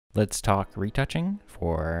Let's talk retouching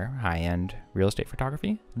for high-end real estate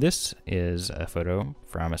photography. This is a photo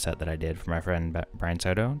from a set that I did for my friend Brian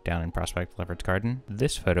Soto down in Prospect Leopard's Garden.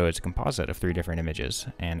 This photo is a composite of 3 different images,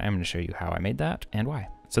 and I'm going to show you how I made that and why.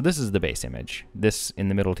 So this is the base image. This in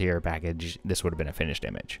the middle tier package, this would have been a finished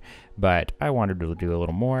image, but I wanted to do a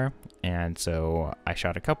little more, and so I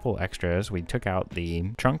shot a couple extras. We took out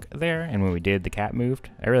the trunk there, and when we did, the cat moved.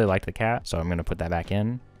 I really liked the cat, so I'm going to put that back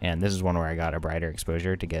in. And this is one where I got a brighter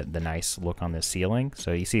exposure to get the nice look on the ceiling.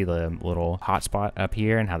 So you see the little hotspot up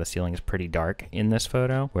here and how the ceiling is pretty dark in this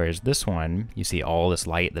photo. Whereas this one, you see all this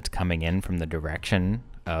light that's coming in from the direction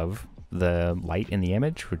of the light in the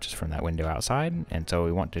image, which is from that window outside. And so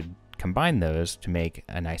we want to combine those to make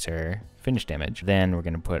a nicer finished image. Then we're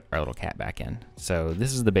going to put our little cat back in. So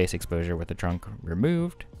this is the base exposure with the trunk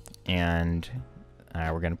removed. And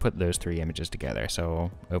we're going to put those 3 images together. So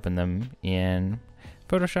open them in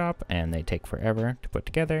Photoshop, and they take forever to put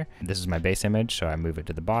together. This is my base image, so I move it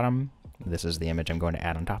to the bottom. This is the image I'm going to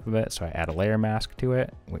add on top of it, so I add a layer mask to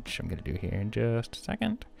it, which I'm going to do here in just a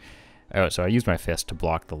second. Oh, so I used my fist to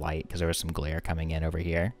block the light because there was some glare coming in over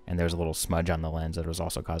here, and there was a little smudge on the lens that was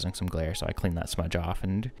also causing some glare, so I cleaned that smudge off.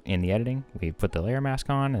 And in the editing, we put the layer mask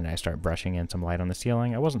on, and I start brushing in some light on the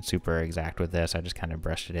ceiling. I wasn't super exact with this, I just kind of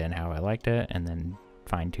brushed it in how I liked it, and then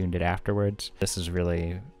fine-tuned it afterwards. This is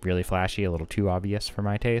really flashy, a little too obvious for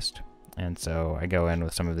my taste, and so I go in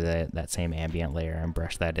with some of that same ambient layer and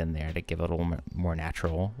brush that in there to give it a little more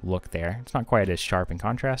natural look there. It's not quite as sharp and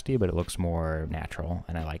contrasty, but it looks more natural,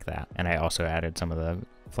 and I like that. And I also added some of the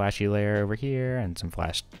flashy layer over here and some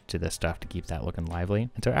flash to this stuff to keep that looking lively.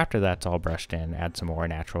 And so after that's all brushed in, add some more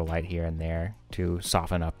natural light here and there to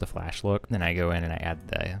soften up the flash look. Then I go in and I add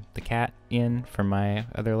the cat in from my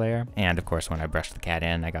other layer. And of course, when I brush the cat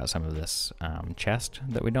in, I got some of this chest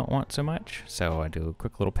that we don't want so much. So I do a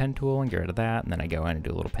quick little pen tool and get rid of that. And then I go in and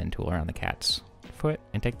do a little pen tool around the cat's foot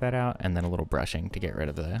and take that out, and then a little brushing to get rid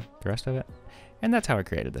of the rest of it. And that's how I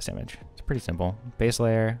created this image. It's pretty simple. Base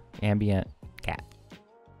layer, ambient,